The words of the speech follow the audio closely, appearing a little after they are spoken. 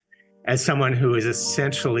as someone who is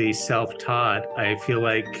essentially self-taught, I feel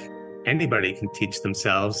like anybody can teach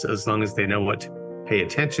themselves as long as they know what to pay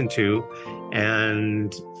attention to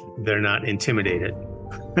and they're not intimidated.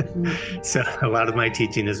 So a lot of my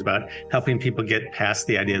teaching is about helping people get past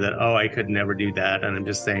the idea that, oh, I could never do that. And I'm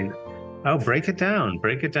just saying, oh, break it down,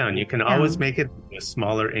 break it down. You can always make it a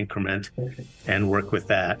smaller increment and work with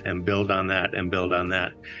that and build on that and build on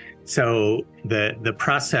that. So the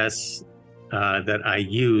process that I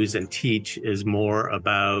use and teach is more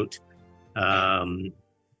about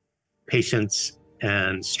patience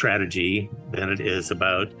and strategy than it is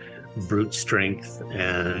about brute strength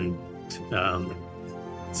and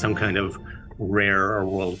some kind of rare or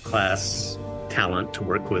world-class talent to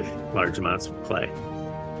work with large amounts of clay.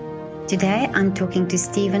 Today I'm talking to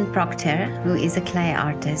Stephen Procter, who is a clay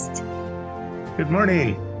artist. Good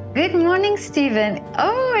morning. Good morning, Stephen.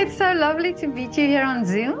 Oh, it's so lovely to meet you here on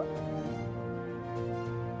Zoom.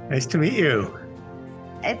 Nice to meet you.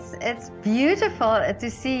 It's beautiful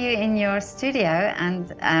to see you in your studio,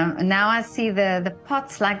 and now I see the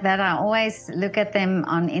pots like that. I always look at them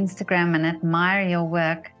on Instagram and admire your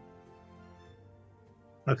work.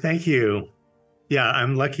 Well, thank you. Yeah,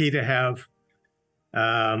 I'm lucky to have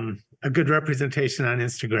a good representation on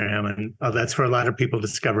Instagram, and that's where a lot of people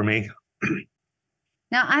discover me.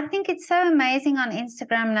 Now, I think it's so amazing on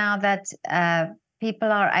Instagram now that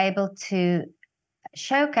people are able to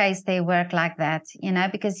showcase their work like that,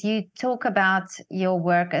 because you talk about your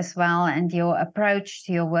work as well and your approach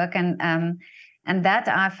to your work, and that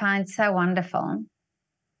I find so wonderful.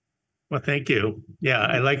 Well, thank you. Yeah,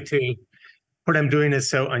 I like to. What I'm doing is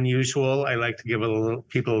so unusual. I like to give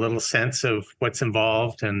people a little sense of what's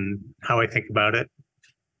involved and how I think about it.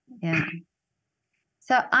 Yeah.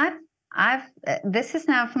 So this is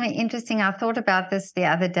now for me interesting. I thought about this the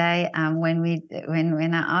other day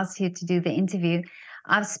when I asked you to do the interview.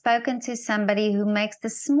 I've spoken to somebody who makes the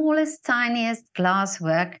smallest, tiniest glass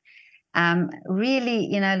work, really,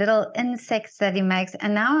 little insects that he makes.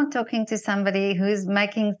 And now I'm talking to somebody who's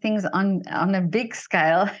making things on a big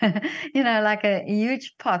scale, like a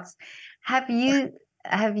huge pots. Have you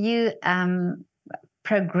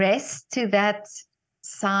progressed to that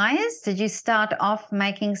size? Did you start off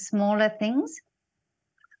making smaller things?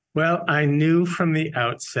 Well, I knew from the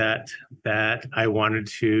outset that I wanted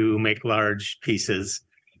to make large pieces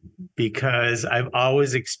because I've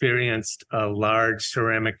always experienced a large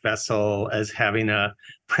ceramic vessel as having a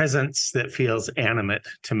presence that feels animate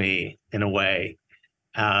to me in a way.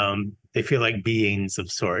 They feel like beings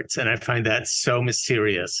of sorts, and I find that so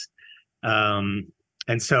mysterious. And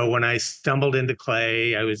so when I stumbled into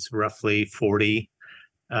clay, I was roughly 40.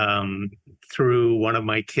 Through one of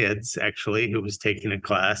my kids, actually, who was taking a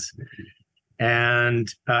class. And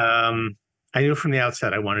I knew from the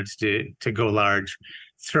outset I wanted to go large.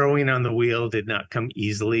 Throwing on the wheel did not come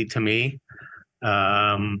easily to me,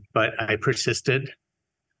 but I persisted.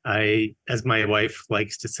 As my wife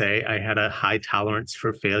likes to say, I had a high tolerance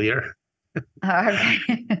for failure. Okay.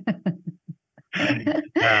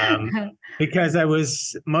 Because I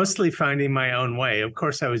was mostly finding my own way. Of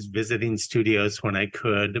course, I was visiting studios when I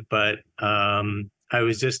could, but I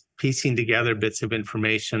was just piecing together bits of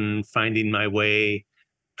information, finding my way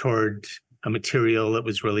toward a material that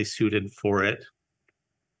was really suited for it.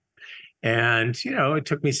 And, it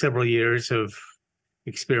took me several years of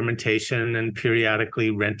experimentation and periodically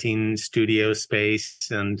renting studio space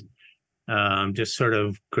and just sort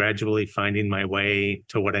of gradually finding my way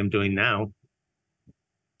to what I'm doing now.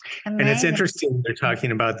 Amazing. And it's interesting, they're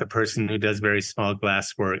talking about the person who does very small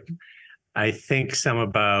glass work. I think some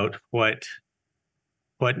about what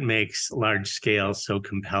makes large scale so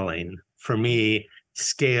compelling. For me,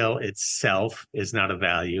 scale itself is not a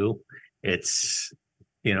value. It's,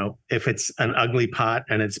 if it's an ugly pot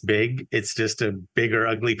and it's big, it's just a bigger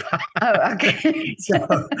ugly pot. Oh, okay.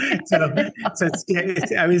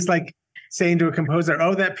 I was like saying to a composer,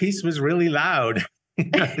 oh, that piece was really loud.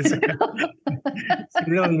 It's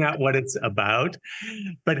really not what it's about,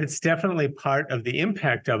 but it's definitely part of the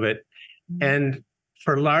impact of it. And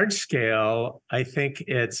for large scale, I think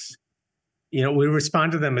it's, we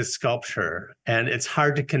respond to them as sculpture, and it's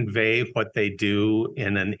hard to convey what they do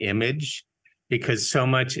in an image because so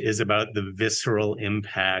much is about the visceral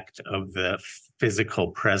impact of the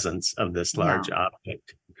physical presence of this large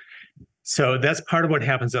object. So that's part of what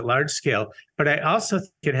happens at large scale. But I also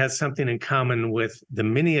think it has something in common with the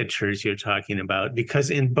miniatures you're talking about, because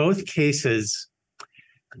in both cases,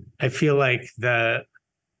 I feel like the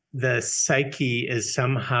psyche is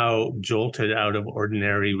somehow jolted out of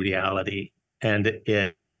ordinary reality. And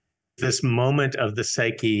this moment of the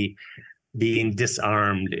psyche being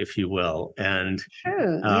disarmed, if you will. And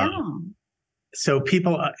True. um, Yeah. so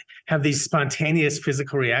people have these spontaneous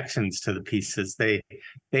physical reactions to the pieces. They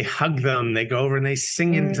hug them, they go over and they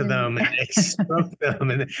sing into Really. them, and they stroke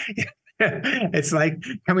them, and it's like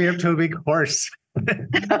coming up to a big horse.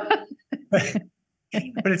 But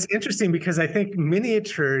it's interesting because I think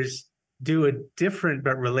miniatures do a different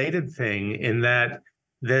but related thing in that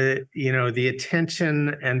the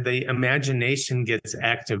attention and the imagination gets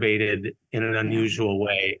activated in an Yeah. unusual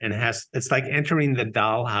way, and it's like entering the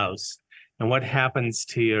dollhouse. And what happens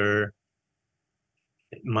to your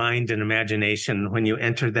mind and imagination when you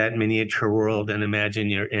enter that miniature world and imagine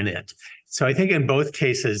you're in it? So I think in both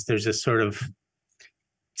cases there's a sort of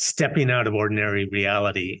stepping out of ordinary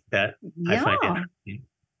reality that I find Yeah.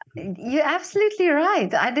 interesting. You're absolutely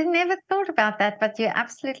right. I didn't ever thought about that, but you're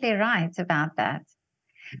absolutely right about that.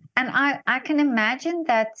 And I can imagine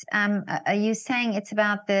that are you saying it's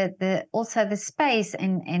about the also the space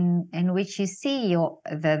in which you see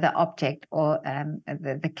the object or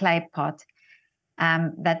the clay pot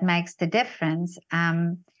that makes the difference.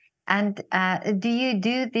 And do you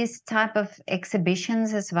do this type of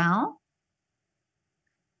exhibitions as well?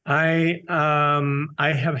 I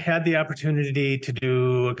have had the opportunity to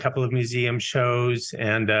do a couple of museum shows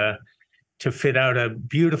and to fit out a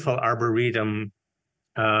beautiful arboretum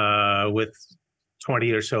with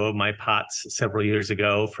 20 or so of my pots several years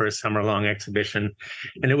ago for a summer-long exhibition.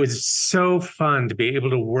 And it was so fun to be able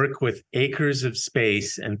to work with acres of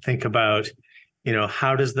space and think about,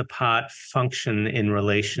 how does the pot function in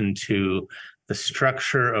relation to the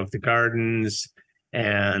structure of the gardens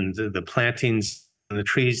and the plantings and the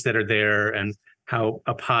trees that are there, and how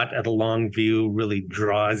a pot at a long view really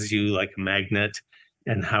draws you like a magnet,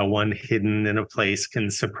 and how one hidden in a place can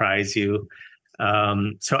surprise you.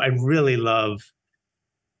 So I really love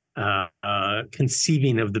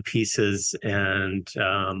conceiving of the pieces and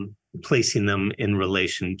placing them in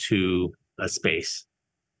relation to a space.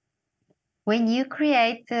 When you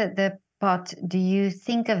create the pot, do you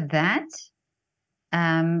think of that?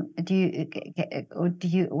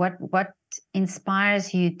 What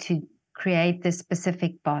inspires you to create this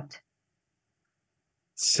specific pot?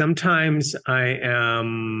 Sometimes I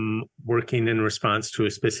am working in response to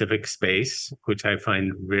a specific space, which I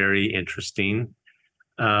find very interesting.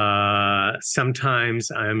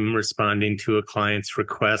 Sometimes I'm responding to a client's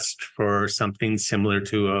request for something similar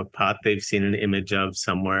to a pot they've seen an image of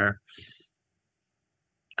somewhere.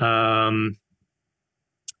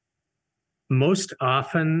 Most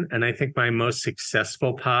often, and I think my most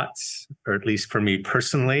successful pots, or at least for me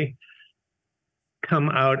personally, come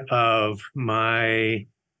out of my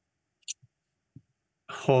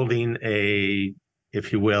holding a,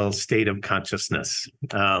 if you will, state of consciousness.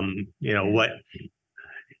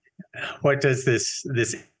 What does this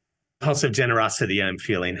impulsive generosity I'm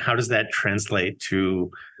feeling, how does that translate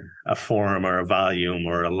to a form or a volume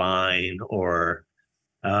or a line or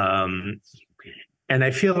and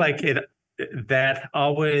I feel like that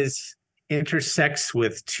always intersects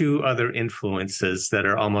with two other influences that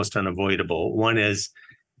are almost unavoidable. One is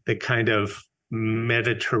the kind of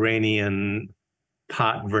Mediterranean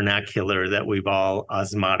pot vernacular that we've all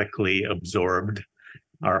osmotically absorbed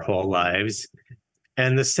our whole lives.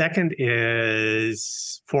 And the second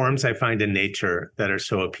is forms I find in nature that are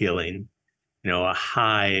so appealing. A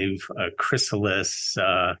hive, a chrysalis,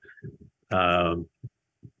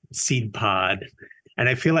 seed pod. And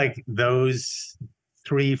I feel like those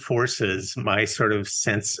three forces, my sort of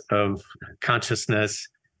sense of consciousness,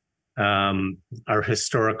 our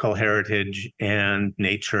historical heritage, and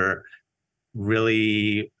nature,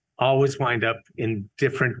 really always wind up in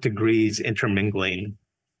different degrees intermingling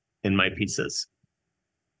in my pieces.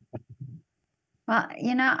 Well,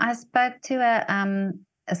 I spoke to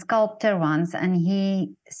a sculptor once, and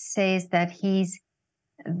he says that he's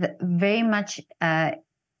very much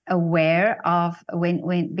aware of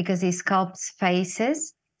when because he sculpts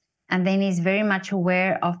faces, and then he's very much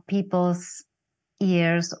aware of people's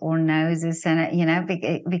ears or noses, and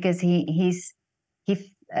because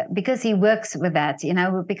because he works with that,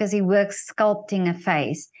 because he works sculpting a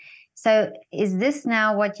face. So is this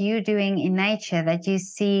now what you're doing in nature, that you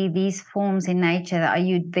see these forms in nature? Are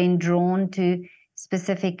you then drawn to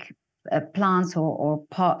specific plants or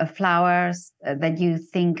flowers that you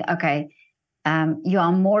think, okay, you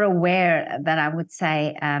are more aware, that I would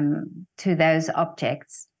say, to those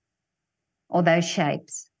objects or those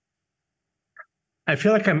shapes? I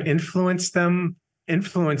feel like I'm influenced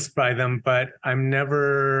by them, but I'm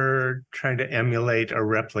never trying to emulate or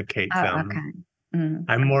replicate them. Okay. Mm.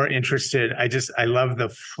 I'm more interested. I love the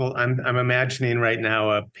full. I'm imagining right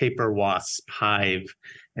now a paper wasp hive,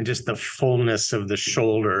 and just the fullness of the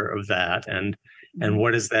shoulder of that, and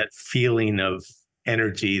what is that feeling of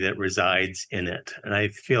energy that resides in it. And I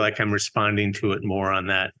feel like I'm responding to it more on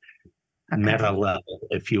that meta level,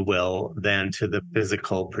 if you will, than to the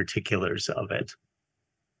physical particulars of it.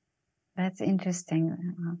 That's interesting.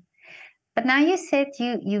 But now you said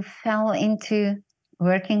you fell into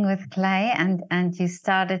working with clay, and you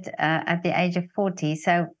started at the age of 40.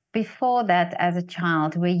 So before that, as a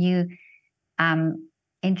child, were you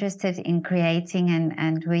interested in creating,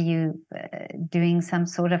 and were you doing some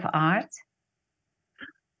sort of art?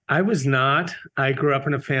 I was not. I grew up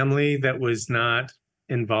in a family that was not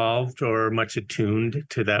involved or much attuned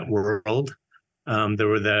to that world. There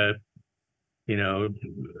were you know,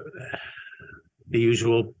 the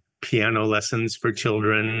usual piano lessons for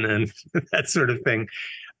children and that sort of thing,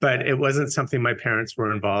 but it wasn't something my parents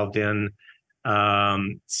were involved in.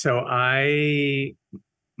 So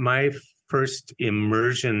my first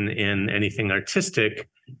immersion in anything artistic,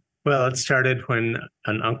 well, it started when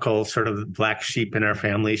an uncle, sort of the black sheep in our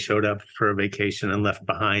family, showed up for a vacation and left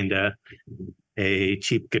behind a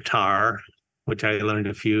cheap guitar, which I learned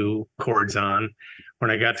a few chords on.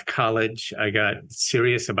 When I got to college, I got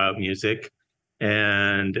serious about music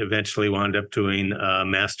and eventually wound up doing a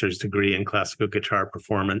master's degree in classical guitar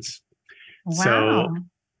performance. Wow. So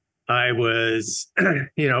I was,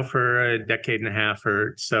 for a decade and a half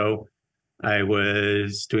or so, I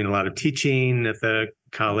was doing a lot of teaching at the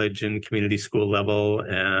college and community school level,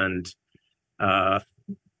 and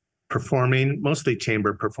performing, mostly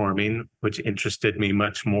chamber performing, which interested me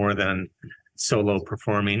much more than solo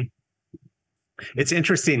performing. It's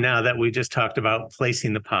interesting now that we just talked about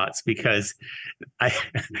placing the pots, because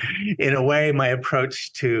in a way, my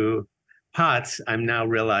approach to pots, I'm now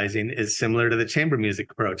realizing, is similar to the chamber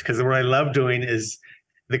music approach, because what I love doing is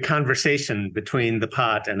the conversation between the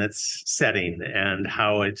pot and its setting and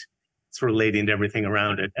how it's relating to everything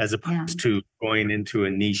around it, as opposed to going into a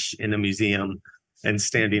niche in a museum and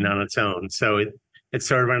standing on its own. So it's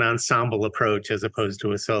sort of an ensemble approach as opposed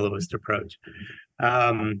to a soloist approach.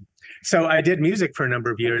 So I did music for a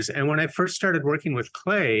number of years. And when I first started working with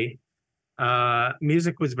clay,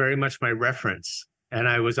 music was very much my reference. And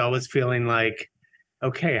I was always feeling like,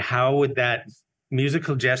 okay, how would that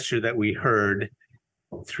musical gesture that we heard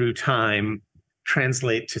through time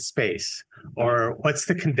translate to space? Or what's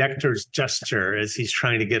the conductor's gesture as he's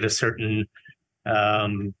trying to get a certain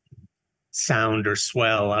sound or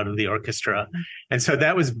swell out of the orchestra? And so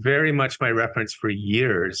that was very much my reference for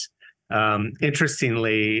years.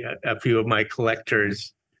 Interestingly, a few of my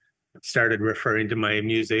collectors started referring to my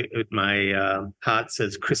music, my pots,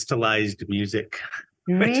 as crystallized music.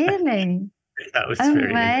 Really? That was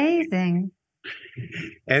amazing.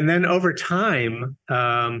 And then over time,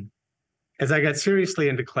 as I got seriously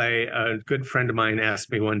into clay, a good friend of mine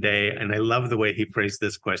asked me one day, and I love the way he phrased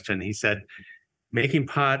this question. He said, making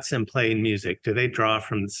pots and playing music, do they draw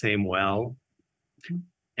from the same well?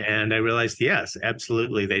 And I realized, yes,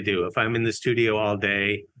 absolutely they do. If I'm in the studio all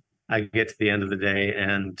day, I get to the end of the day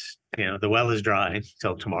and, the well is dry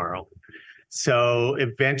till tomorrow. So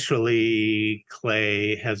eventually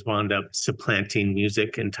clay has wound up supplanting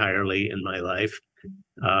music entirely in my life.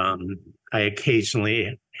 I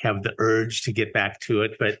occasionally have the urge to get back to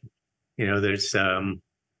it, but, there's,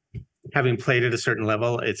 having played at a certain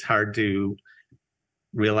level, it's hard to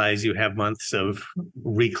realize you have months of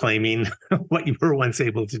reclaiming what you were once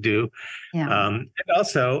able to do. And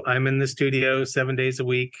also, I'm in the studio 7 days a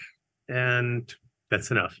week, and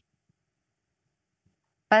that's enough.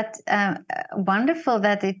 But wonderful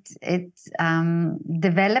that it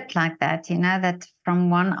developed like that, that from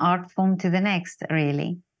one art form to the next,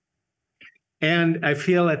 really. And I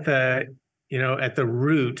feel at the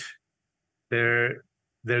root, they're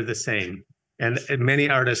the same. And many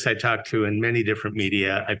artists I talk to in many different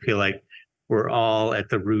media, I feel like we're all at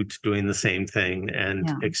the root doing the same thing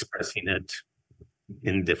and expressing it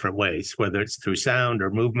in different ways, whether it's through sound or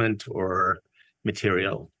movement or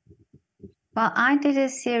material. Well, I did a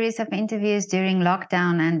series of interviews during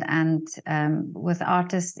lockdown and with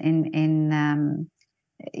artists in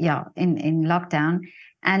lockdown,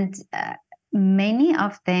 and many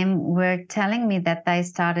of them were telling me that they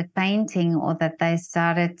started painting, or that they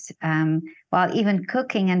started, even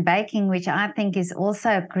cooking and baking, which I think is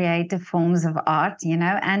also creative forms of art,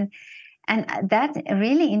 and that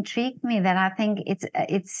really intrigued me. That I think it's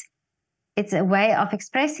a way of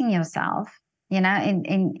expressing yourself, in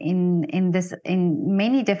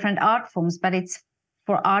many different art forms, but it's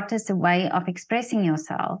for artists a way of expressing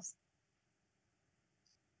yourselves.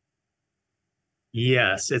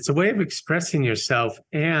 Yes, it's a way of expressing yourself.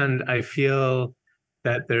 And I feel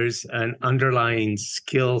that there's an underlying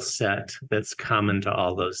skill set that's common to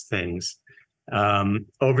all those things.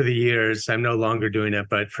 Over the years, I'm no longer doing it,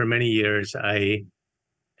 but for many years, I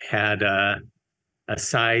had a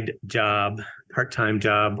side job, part-time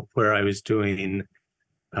job, where I was doing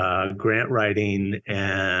grant writing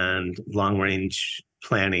and long-range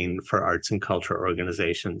planning for arts and culture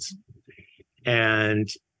organizations. And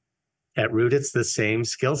at root, it's the same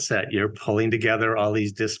skill set. You're pulling together all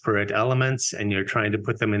these disparate elements and you're trying to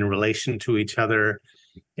put them in relation to each other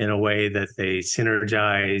in a way that they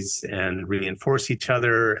synergize and reinforce each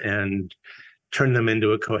other and turn them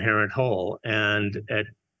into a coherent whole. And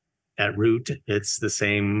at root, it's the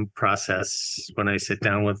same process when I sit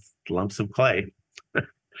down with lumps of clay.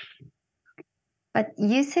 But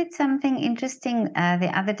you said something interesting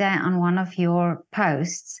the other day on one of your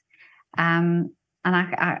posts, and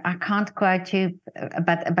I can't quote you,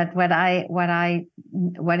 but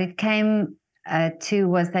what it came to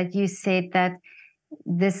was that you said that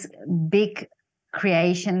this big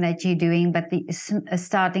creation that you're doing, but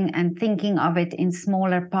starting and thinking of it in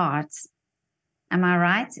smaller parts. Am I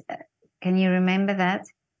right? Can you remember that?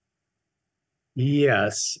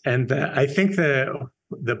 Yes, and I think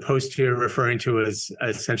the post you're referring to is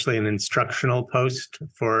essentially an instructional post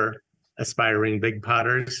for aspiring big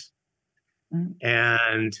potters. Mm-hmm.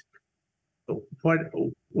 And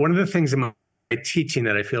one of the things in my teaching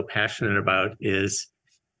that I feel passionate about is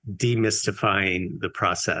demystifying the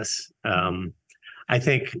process. I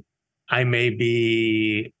think I may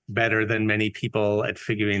be better than many people at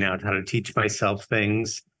figuring out how to teach myself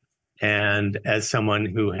things. And as someone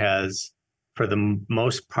who has, for the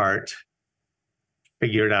most part,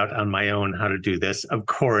 figured out on my own how to do this, of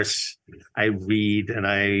course, I read and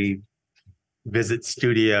I visit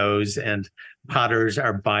studios, and potters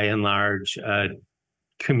are by and large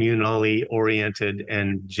communally oriented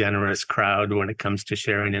and generous crowd when it comes to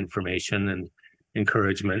sharing information and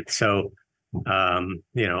encouragement. So,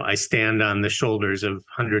 I stand on the shoulders of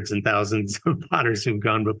hundreds and thousands of potters who've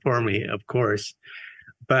gone before me, of course.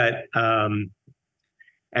 But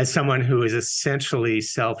as someone who is essentially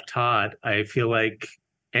self-taught, I feel like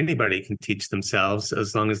anybody can teach themselves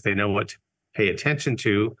as long as they know what to pay attention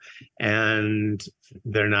to and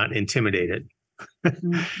they're not intimidated.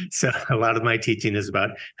 So a lot of my teaching is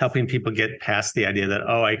about helping people get past the idea that,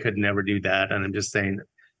 oh, I could never do that. And I'm just saying,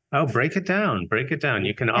 oh, break it down.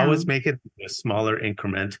 You can always make it a smaller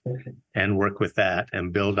increment and work with that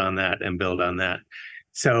and build on that and build on that.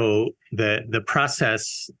 So the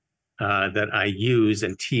process that I use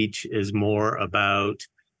and teach is more about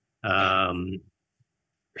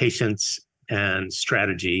patience and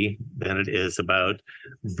strategy than it is about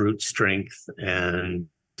brute strength and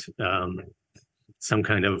some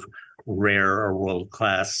kind of rare or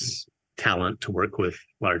world-class talent to work with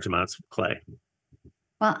large amounts of clay.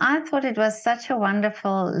 Well, I thought it was such a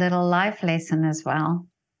wonderful little life lesson as well.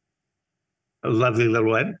 A lovely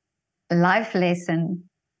little what? Life lesson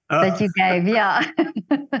that you gave, yeah.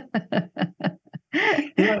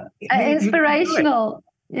 Inspirational,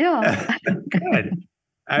 yeah. Good.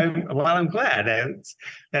 I'm glad.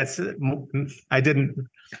 I didn't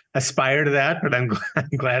aspire to that, but I'm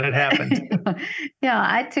glad it happened. Yeah,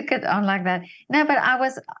 I took it on like that. No, but I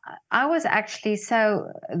was actually,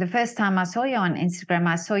 so the first time I saw you on Instagram,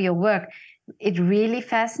 I saw your work. It really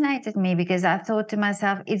fascinated me because I thought to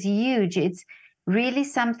myself, it's huge. It's really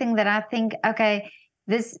something that I think, okay,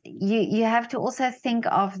 this you have to also think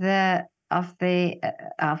of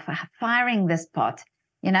firing this pot.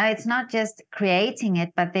 It's not just creating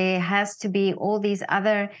it, but there has to be all these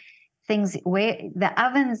other things where the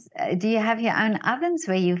ovens, do you have your own ovens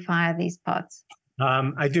where you fire these pots?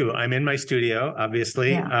 I do. I'm in my studio,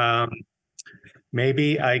 obviously. Yeah.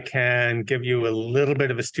 Maybe I can give you a little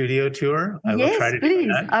bit of a studio tour. I will try to please.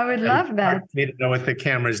 do that. I would love that. I need to know what the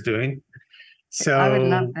camera's doing. So I would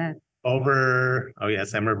love that.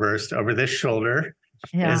 I'm reversed. Over this shoulder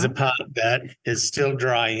is a pot that is still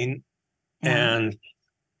drying. Yeah. And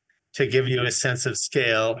to give you a sense of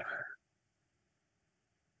scale.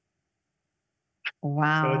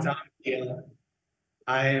 Wow. So it's on scale.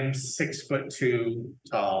 I am 6'2"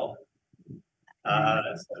 tall.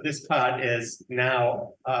 So this pot is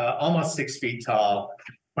now almost 6 feet tall.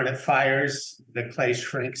 When it fires, the clay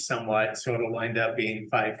shrinks somewhat, so it'll wind up being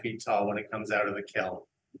 5 feet tall when it comes out of the kiln.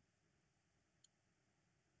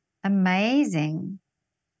 Amazing.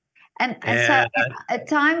 And so a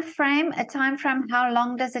time frame, how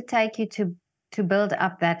long does it take you to build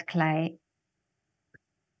up that clay?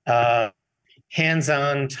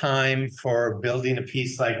 Hands-on time for building a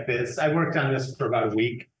piece like this. I worked on this for about a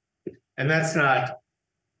week, and that's not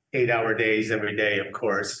 8-hour days every day, of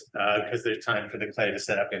course, because there's time for the clay to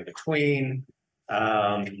set up in between.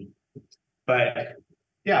 But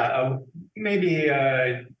yeah, maybe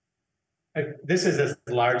this is as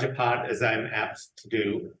large a pot as I'm apt to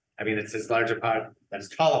do. I mean, it's as large a pot, as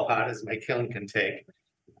tall a pot as my kiln can take.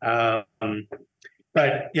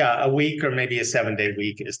 But yeah, a week or maybe a 7-day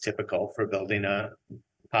week is typical for building a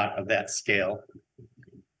pot of that scale.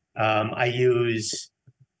 I use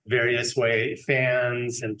various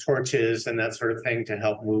fans and torches and that sort of thing to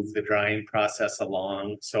help move the drying process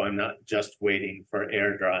along. So I'm not just waiting for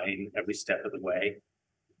air drying every step of the way.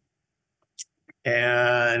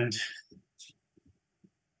 And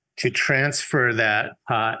to transfer that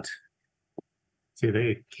pot to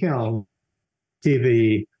the kiln, see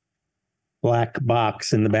the black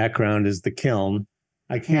box in the background is the kiln.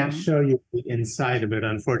 I can't show you the inside of it,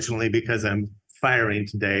 unfortunately, because I'm firing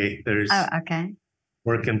today. There's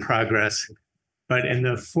work in progress. But in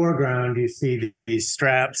the foreground, you see these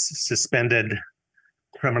straps suspended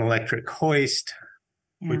from an electric hoist,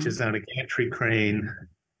 which is on a gantry crane.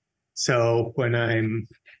 So when I'm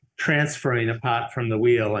transferring a pot from the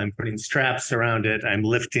wheel, I'm putting straps around it. I'm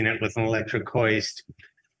lifting it with an electric hoist.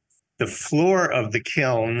 The floor of the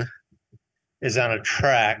kiln is on a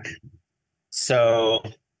track. So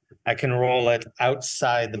I can roll it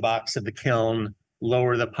outside the box of the kiln,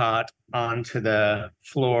 lower the pot onto the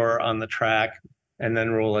floor on the track, and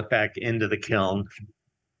then roll it back into the kiln.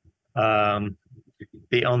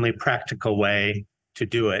 The only practical way to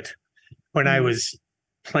do it. When I was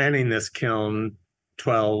planning this kiln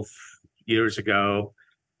 12 years ago,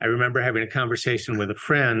 I remember having a conversation with a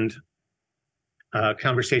friend, a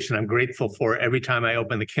conversation I'm grateful for. Every time I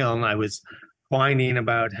opened the kiln, I was whining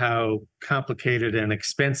about how complicated and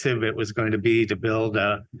expensive it was going to be to build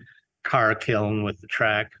a car kiln with the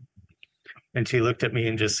track. And she looked at me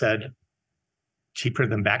and just said, cheaper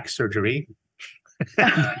than back surgery.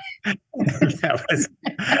 that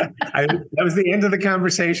was the end of the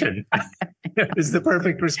conversation. It was the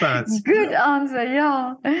perfect response. Good answer,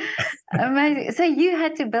 yeah. Amazing. So you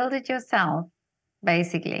had to build it yourself,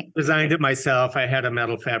 basically. Designed it myself. I had a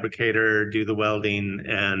metal fabricator do the welding,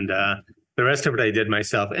 and the rest of it I did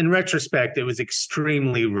myself. In retrospect, it was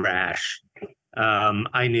extremely rash.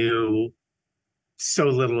 I knew so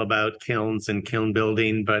little about kilns and kiln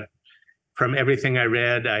building, but from everything I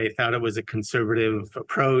read, I thought it was a conservative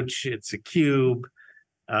approach. It's a cube.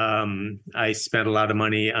 I spent a lot of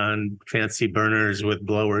money on fancy burners with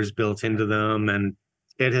blowers built into them, and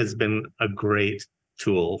it has been a great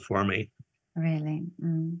tool for me. Really?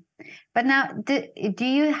 But now, do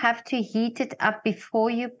you have to heat it up before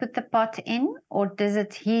you put the pot in, or does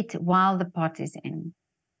it heat while the pot is in?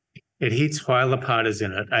 It heats while the pot is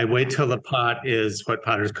in it. I wait till the pot is what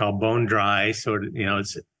potters call bone dry. So,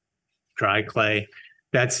 it's dry clay.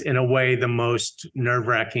 That's in a way the most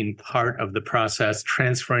nerve-wracking part of the process,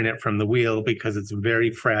 transferring it from the wheel, because it's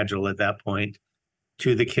very fragile at that point,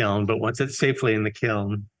 to the kiln. But once it's safely in the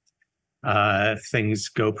kiln, things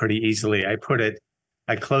go pretty easily. I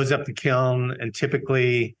close up the kiln, and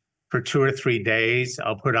typically for 2 or 3 days,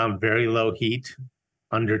 I'll put on very low heat,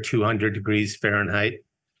 under 200 degrees Fahrenheit,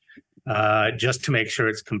 just to make sure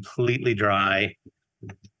it's completely dry.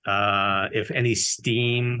 If any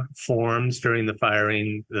steam forms during the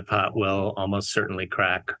firing, the pot will almost certainly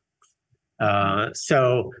crack.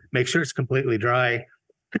 So make sure it's completely dry.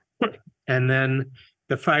 And then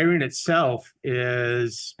the firing itself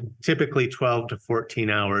is typically 12 to 14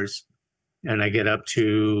 hours. And I get up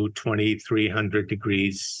to 2,300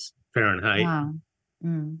 degrees Fahrenheit.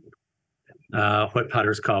 Wow. What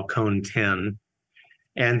potters call cone 10.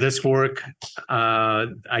 And this work,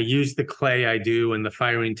 I use the clay I do and the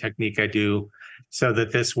firing technique I do so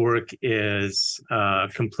that this work is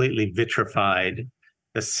completely vitrified.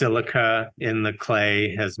 The silica in the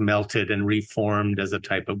clay has melted and reformed as a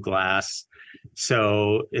type of glass.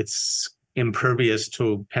 So it's impervious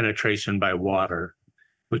to penetration by water,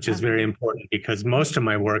 which is very important because most of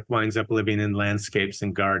my work winds up living in landscapes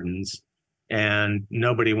and gardens. And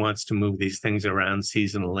nobody wants to move these things around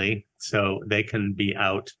seasonally, so they can be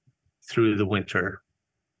out through the winter.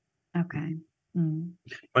 Okay.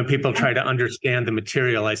 When people try to understand the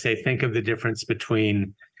material, I say, think of the difference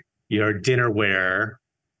between your dinnerware,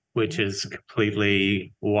 which is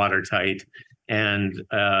completely watertight, and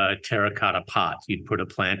a terracotta pot you'd put a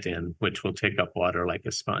plant in, which will take up water like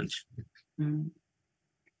a sponge.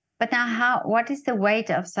 But now, what is the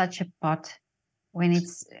weight of such a pot when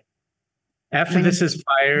it's... After this is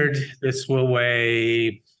fired, this will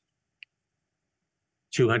weigh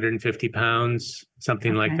 250 pounds,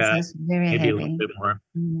 something like that. So it's very maybe heavy. A little bit more.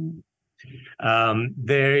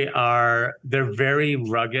 They're very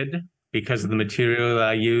rugged because of the material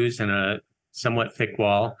I use and a somewhat thick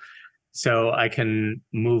wall. So I can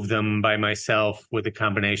move them by myself with a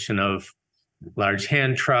combination of large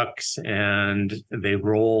hand trucks, and they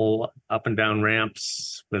roll up and down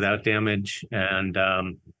ramps without damage. And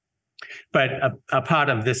but a pot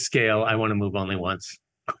of this scale, I want to move only once.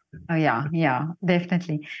 Oh yeah, yeah,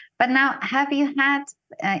 definitely. But now, have you had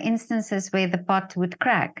instances where the pot would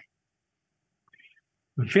crack?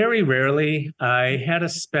 Very rarely. I had a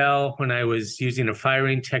spell when I was using a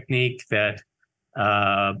firing technique that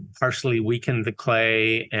partially weakened the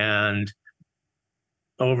clay, and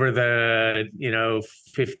over the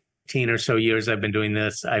 15 or so years I've been doing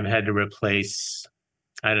this, I've had to replace,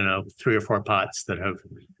 I don't know, 3 or 4 pots that have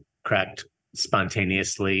cracked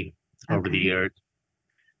spontaneously over the Okay. years.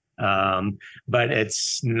 But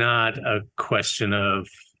it's not a question of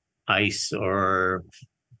ice and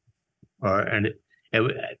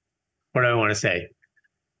what do I want to say?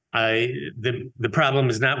 The problem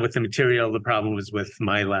is not with the material. The problem was with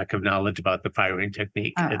my lack of knowledge about the firing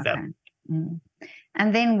technique Oh, at that. okay. Mm.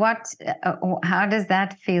 And then how does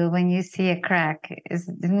that feel when you see a crack?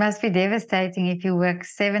 It must be devastating if you work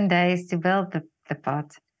 7 days to build the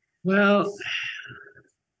pot. Well,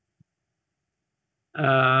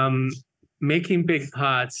 making big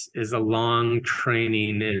pots is a long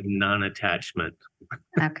training in non-attachment.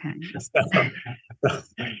 Okay.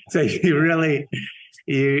 So you really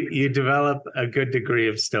you develop a good degree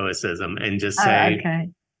of stoicism and just Oh, say okay.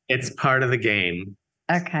 it's part of the game.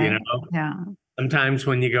 Okay. Yeah. Sometimes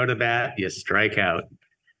when you go to bat, you strike out.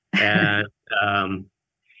 And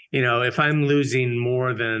if I'm losing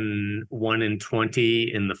more than 1 in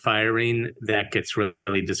 20 in the firing, that gets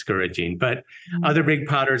really discouraging. But other big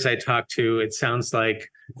potters I talk to, it sounds like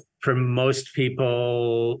for most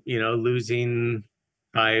people, losing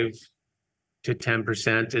 5 to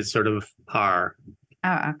 10% is sort of par.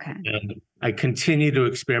 Oh, okay. And I continue to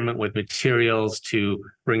experiment with materials to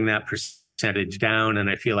bring that percentage down. And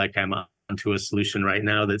I feel like I'm onto a solution right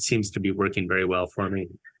now that seems to be working very well for me.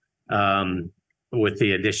 With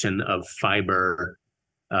the addition of fiber,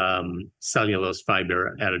 cellulose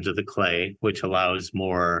fiber added to the clay, which allows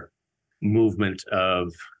more movement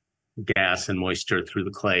of gas and moisture through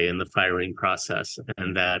the clay in the firing process.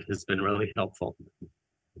 And that has been really helpful.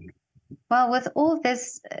 Well, with all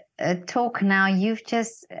this talk now, you've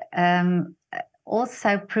just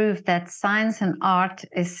also proved that science and art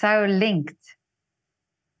is so linked.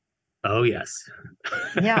 Oh, yes.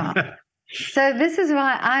 Yeah. So this is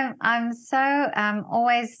why I'm so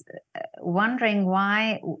always wondering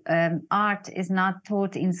why art is not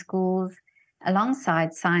taught in schools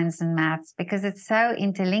alongside science and maths, because it's so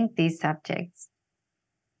interlinked, these subjects.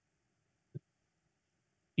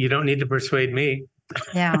 You don't need to persuade me.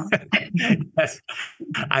 Yeah. Yes.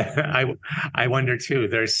 I wonder too.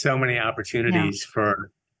 There's so many opportunities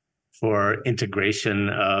for integration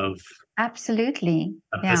of Absolutely.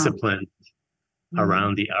 discipline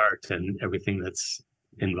around the art and everything that's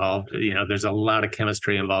involved. There's a lot of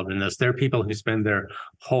chemistry involved in this. There are people who spend their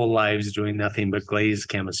whole lives doing nothing but glaze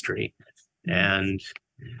chemistry. And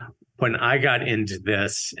when I got into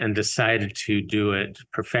this and decided to do it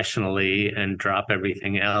professionally and drop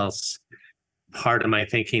everything else, part of my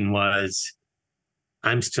thinking was,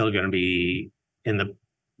 I'm still going to be in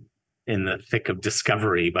the thick of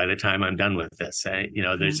discovery by the time I'm done with this.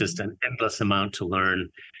 There's just an endless amount to learn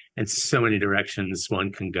and so many directions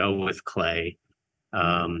one can go with clay.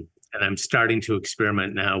 And I'm starting to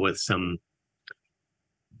experiment now with some,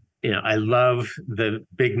 I love the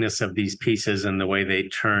bigness of these pieces and the way they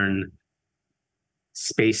turn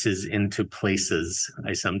spaces into places,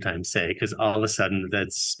 I sometimes say, because all of a sudden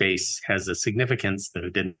that space has a significance that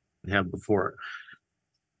it didn't have before.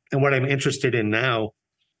 And what I'm interested in now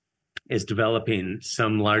is developing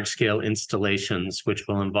some large-scale installations, which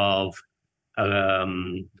will involve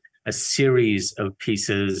a series of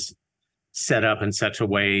pieces set up in such a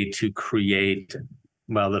way to create,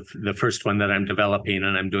 well, the first one that I'm developing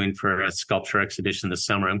and I'm doing for a sculpture exhibition this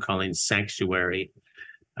summer, I'm calling Sanctuary.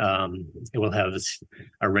 It will have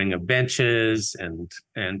a ring of benches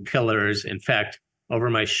and pillars. In fact,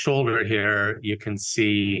 over my shoulder here, you can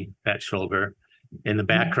see that shoulder. In the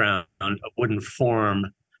background, a wooden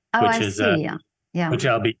form, which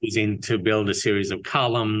I'll be using to build a series of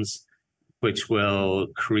columns, which will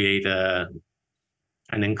create an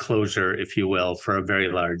enclosure, if you will, for a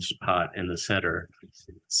very large pot in the center.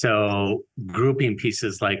 So grouping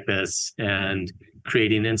pieces like this and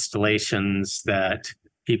creating installations that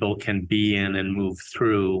people can be in and move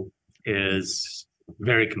through is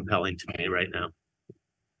very compelling to me right now.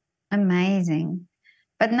 Amazing.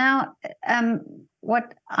 But now,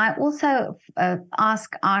 what I also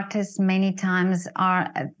ask artists many times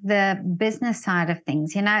are the business side of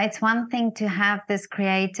things. You know, it's one thing to have this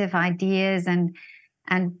creative ideas and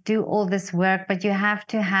do all this work, but you have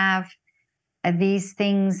to have these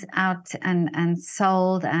things out and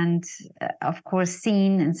sold and, of course,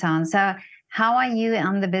 seen and so on. So how are you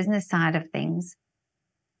on the business side of things?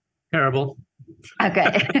 Terrible.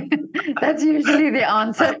 Okay. That's usually the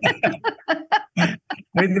answer.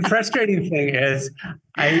 I mean, the frustrating thing is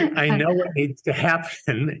I know what needs to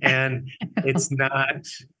happen, and it's not,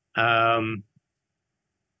 the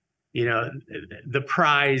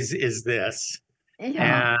prize is this.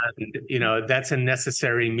 Yeah. And, that's a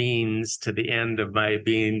necessary means to the end of my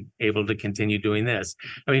being able to continue doing this.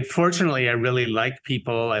 I mean, fortunately, I really like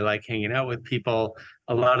people. I like hanging out with people.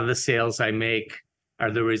 A lot of the sales I make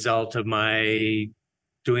are the result of my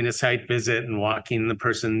doing a site visit and walking the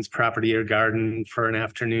person's property or garden for an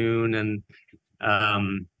afternoon. And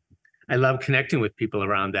I love connecting with people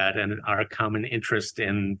around that and our common interest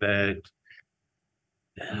in the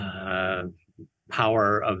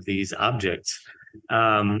power of these objects.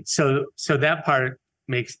 So that part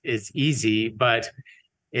is easy, but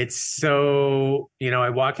it's so, I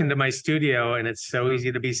walk into my studio and it's so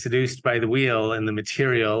easy to be seduced by the wheel and the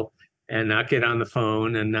material and not get on the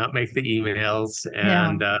phone and not make the emails.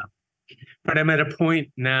 And, but I'm at a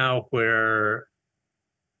point now where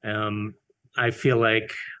I feel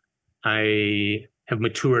like I have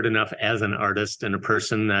matured enough as an artist and a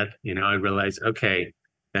person that, I realize, okay,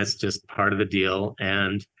 that's just part of the deal.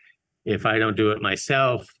 And if I don't do it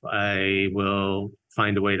myself, I will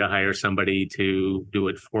find a way to hire somebody to do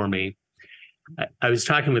it for me. I was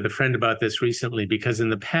talking with a friend about this recently because in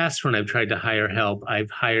the past, when I've tried to hire help, I've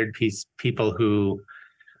hired people who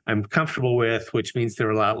I'm comfortable with, which means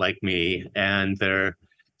they're a lot like me, and they're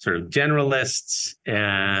sort of generalists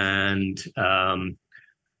and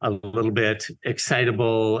a little bit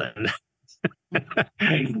excitable and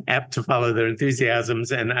apt to follow their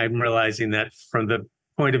enthusiasms. And I'm realizing that from the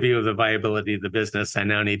point of view of the viability of the business, I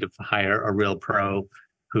now need to hire a real pro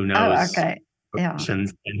who knows and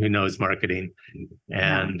who knows marketing,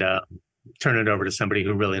 and turn it over to somebody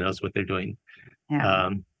who really knows what they're doing.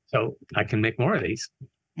 So I can make more of these.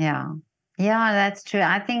 Yeah, that's true.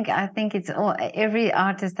 I think it's every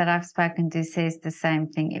artist that I've spoken to says the same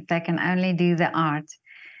thing. If they can only do the art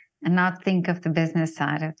and not think of the business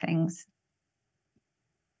side of things.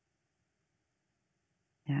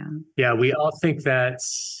 Yeah, we all think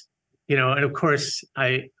that's, and of course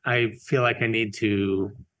I feel like I need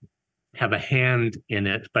to have a hand in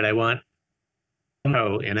it, but I want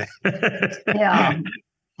no in it.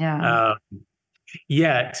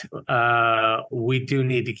 Yet we do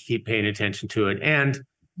need to keep paying attention to it. And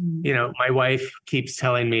my wife keeps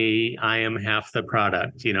telling me I am half the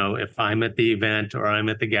product. If I'm at the event or I'm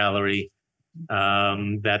at the gallery,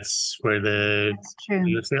 that's where the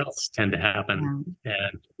sales tend to happen.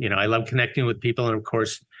 And I love connecting with people, and of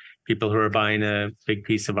course people who are buying a big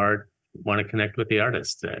piece of art want to connect with the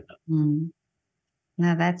artist. No,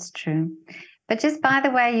 that's true. But just by the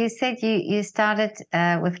way, you said you started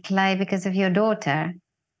with clay because of your daughter.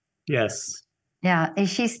 Yes. Yeah. Is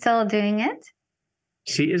she still doing it?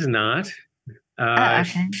 She is not.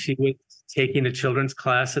 Okay. She was taking a children's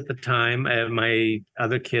class at the time. My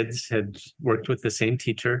other kids had worked with the same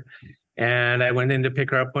teacher. And I went in to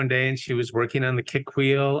pick her up one day and she was working on the kick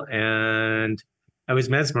wheel. And I was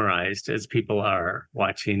mesmerized, as people are,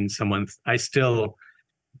 watching someone. I still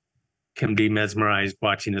can be mesmerized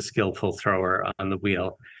watching a skillful thrower on the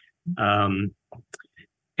wheel. And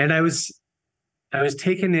I was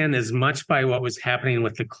taken in as much by what was happening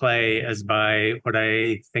with the clay as by what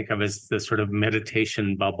I think of as the sort of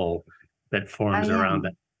meditation bubble that forms around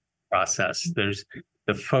that process. There's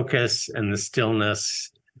the focus and the stillness.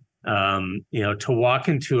 To walk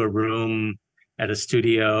into a room at a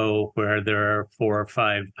studio where there are 4 or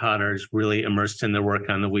 5 potters really immersed in their work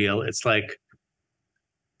on the wheel, it's like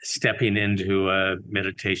stepping into a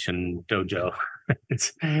meditation dojo.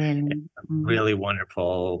 It's a really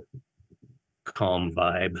wonderful, calm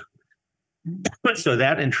vibe. So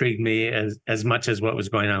that intrigued me as much as what was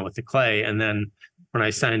going on with the clay. And then when I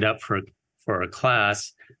signed up for a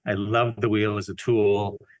class, I loved the wheel as a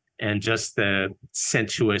tool and just the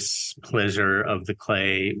sensuous pleasure of the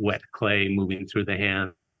clay, wet clay moving through the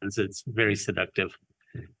hands. It's very seductive.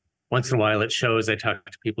 Once in a while it shows. I talk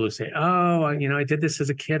to people who say, oh, I did this as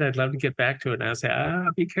a kid. I'd love to get back to it. And I say,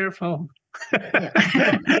 be careful.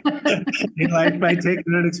 Your life might take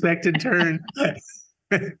an unexpected turn.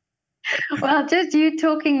 Well, just you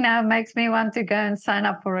talking now makes me want to go and sign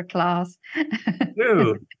up for a class.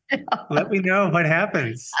 Do let me know what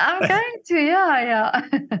happens. I'm going to, yeah.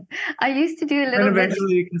 I used to do a And little bit.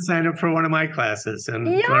 eventually you can sign up for one of my classes and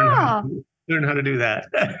Yeah, learn how to do that.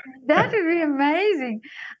 that would be amazing.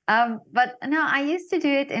 But no, I used to do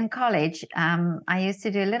it in college. I used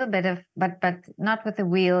to do a little bit of, but not with a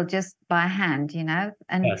wheel, just by hand,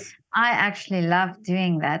 And Yes. I actually love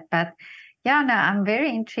doing that. But yeah, no, I'm very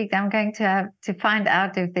intrigued. I'm going to have to find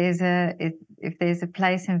out if there's a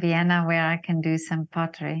place in Vienna where I can do some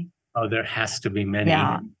pottery. Oh, there has to be many.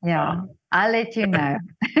 Yeah. I'll let you know.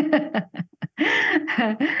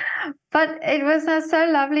 But it was so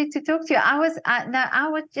lovely to talk to you. I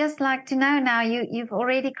would just like to know now. You've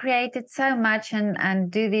already created so much and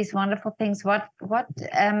do these wonderful things. What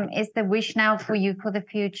is the wish now for you for the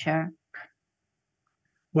future?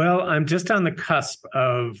 Well, I'm just on the cusp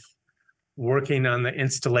of working on the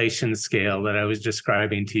installation scale that I was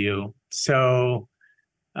describing to you. So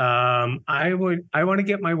I want to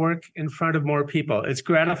get my work in front of more people. It's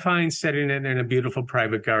gratifying setting it in a beautiful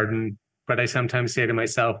private garden, but I sometimes say to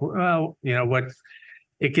myself, well, what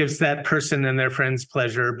it gives that person and their friends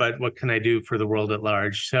pleasure, but what can I do for the world at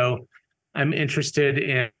large? So I'm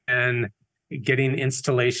interested in getting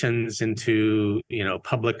installations into,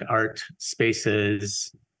 public art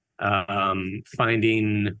spaces,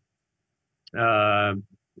 finding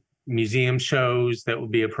museum shows that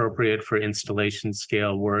would be appropriate for installation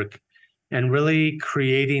scale work, and really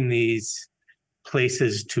creating these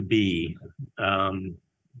places to be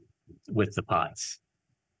with the pots.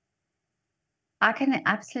 I can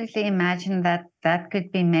absolutely imagine that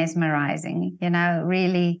could be mesmerizing,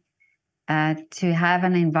 really to have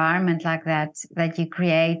an environment like that you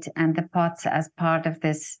create and the pots as part of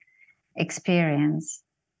this experience.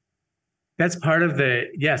 That's part of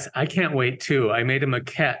yes, I can't wait too. I made a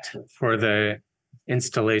maquette for the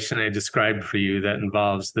installation I described for you that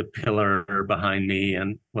involves the pillar behind me,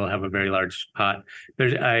 and we'll have a very large pot.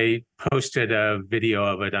 I posted a video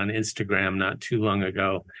of it on Instagram not too long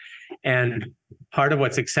ago. And part of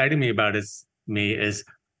what's exciting me about is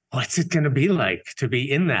what's it going to be like to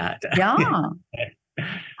be in that? Yeah,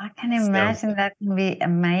 I can imagine that can be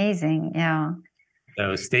amazing. Yeah.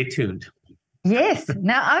 So stay tuned. Yes.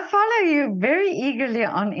 Now I follow you very eagerly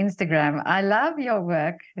on Instagram. I love your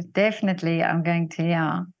work. Definitely. I'm going to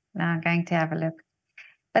have a look.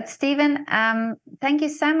 But Stephen, thank you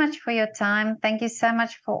so much for your time. Thank you so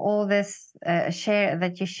much for all this share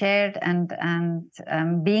that you shared and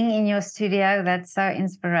being in your studio. That's so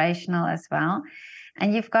inspirational as well.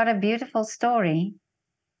 And you've got a beautiful story.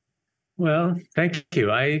 Well, thank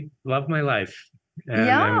you. I love my life. And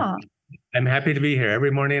yeah. I'm happy to be here.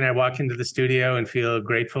 Every morning I walk into the studio and feel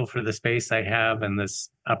grateful for the space I have and this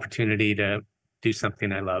opportunity to do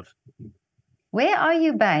something I love. Where are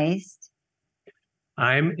you based?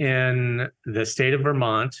 I'm in the state of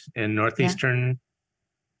Vermont in northeastern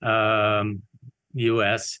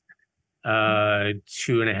US,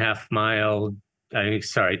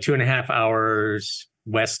 2.5 hours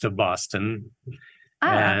west of Boston,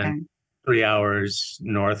 and 3 hours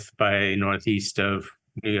north by northeast of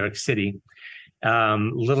New York City.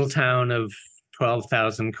 Little town of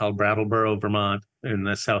 12,000 called Brattleboro, Vermont, in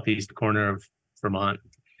the southeast corner of Vermont.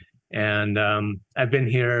 And I've been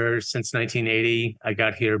here since 1980. I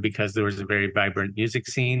got here because there was a very vibrant music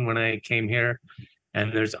scene when I came here.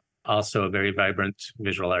 And there's also a very vibrant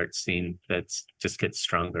visual arts scene that just gets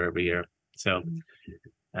stronger every year. So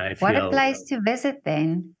I feel... What a place to visit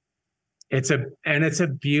then. It's a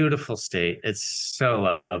beautiful state. It's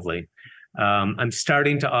so lovely. I'm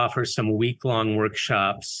starting to offer some week-long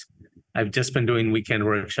workshops. I've just been doing weekend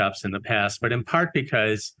workshops in the past, but in part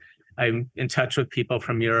because I'm in touch with people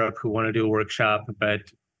from Europe who want to do a workshop, but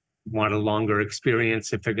want a longer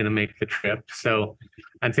experience if they're going to make the trip. So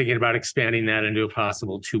I'm thinking about expanding that into a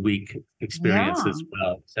possible 2-week experience as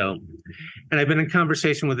well. So, and I've been in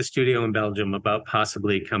conversation with a studio in Belgium about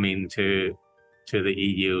possibly coming to the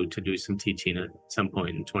EU to do some teaching at some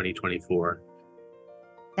point in 2024.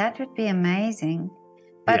 That would be amazing.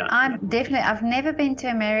 But I've never been to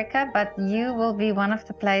America, but you will be one of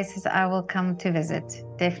the places I will come to visit.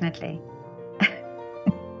 Definitely.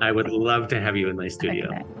 I would love to have you in my studio.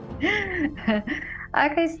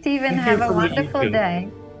 Okay, Stephen, have a wonderful day.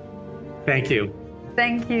 Thank you.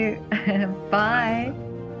 Thank you. Bye.